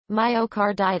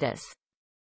Myocarditis.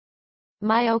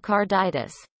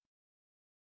 Myocarditis.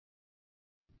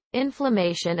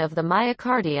 Inflammation of the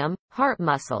myocardium, heart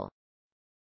muscle.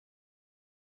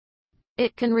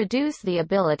 It can reduce the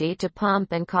ability to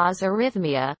pump and cause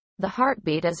arrhythmia. The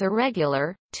heartbeat is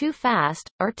irregular, too fast,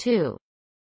 or too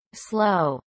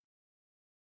slow.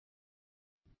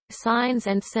 Signs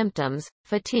and symptoms: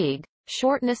 fatigue,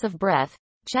 shortness of breath,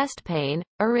 chest pain,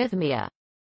 arrhythmia.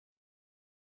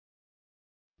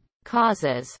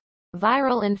 Causes: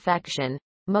 viral infection,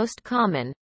 most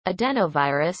common,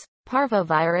 adenovirus,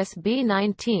 parvovirus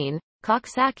B19,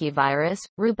 coxsackie virus,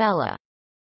 rubella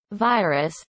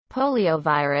virus,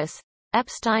 poliovirus,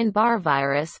 Epstein-Barr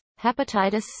virus,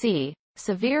 hepatitis C,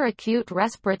 severe acute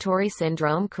respiratory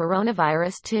syndrome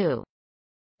coronavirus 2,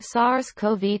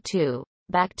 SARS-CoV-2,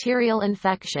 bacterial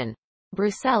infection,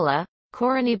 Brucella,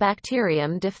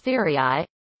 Corynebacterium diphtheriae,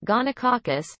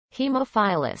 gonococcus,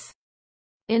 Haemophilus,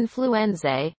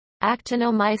 influenzae,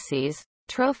 Actinomyces,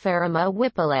 Tropheryma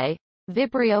whipplei,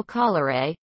 Vibrio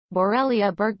cholerae,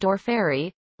 Borrelia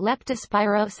burgdorferi,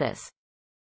 leptospirosis,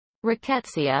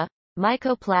 Rickettsia,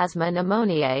 Mycoplasma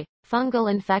pneumoniae,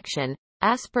 fungal infection,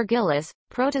 Aspergillus,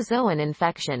 protozoan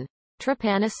infection,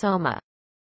 trypanosoma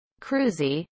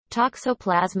cruzi,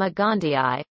 Toxoplasma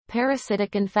gondii,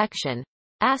 parasitic infection,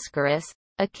 Ascaris,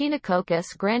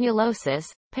 Echinococcus granulosus,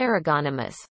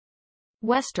 paragonymous,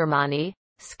 Westermanni,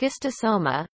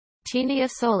 schistosoma, Tinea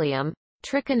solium,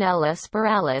 Trichinella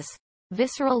spiralis,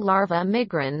 visceral larva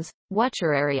migrans,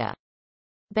 Wuchereria.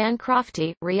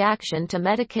 Bancrofti, reaction to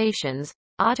medications,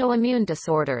 autoimmune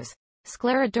disorders,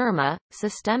 scleroderma,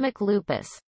 systemic lupus,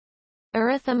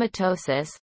 erythematosus,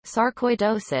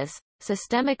 sarcoidosis,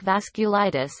 systemic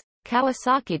vasculitis,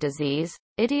 Kawasaki disease,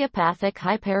 idiopathic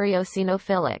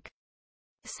hypereosinophilic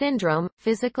syndrome,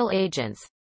 physical agents,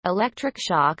 electric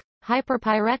shock,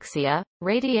 hyperpyrexia,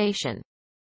 radiation.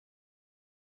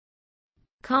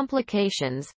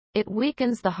 Complications: it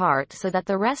weakens the heart so that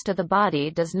the rest of the body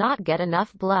does not get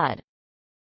enough blood.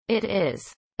 It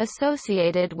is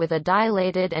associated with a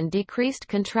dilated and decreased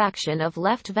contraction of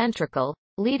left ventricle,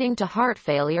 leading to heart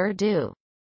failure due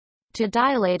to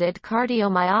dilated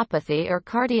cardiomyopathy or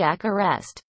cardiac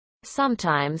arrest.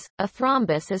 Sometimes, a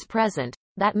thrombus is present,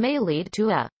 that may lead to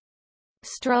a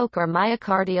stroke or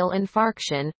myocardial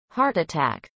infarction, heart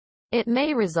attack. It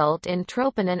may result in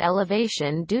troponin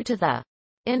elevation due to the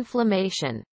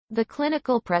inflammation. The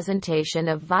clinical presentation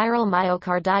of viral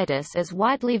myocarditis is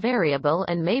widely variable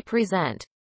and may present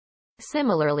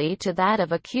similarly to that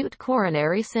of acute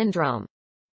coronary syndrome.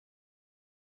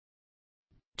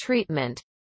 Treatment: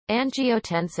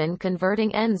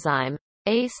 angiotensin-converting enzyme,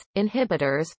 ACE,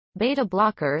 inhibitors, beta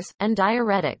blockers, and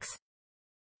diuretics.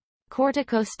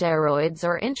 Corticosteroids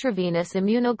or intravenous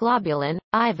immunoglobulin,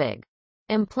 IVIG.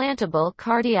 Implantable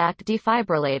cardiac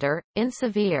defibrillator, in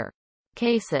severe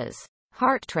cases.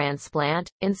 Heart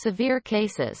transplant, in severe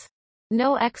cases.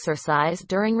 No exercise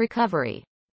during recovery.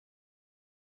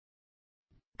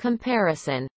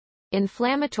 Comparison: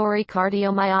 inflammatory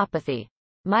cardiomyopathy,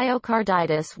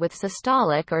 myocarditis with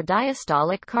systolic or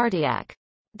diastolic cardiac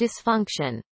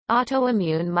dysfunction,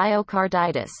 autoimmune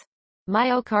myocarditis,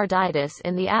 myocarditis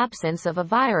in the absence of a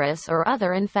virus or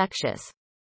other infectious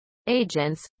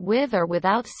agents, with or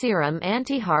without serum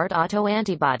anti-heart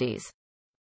autoantibodies.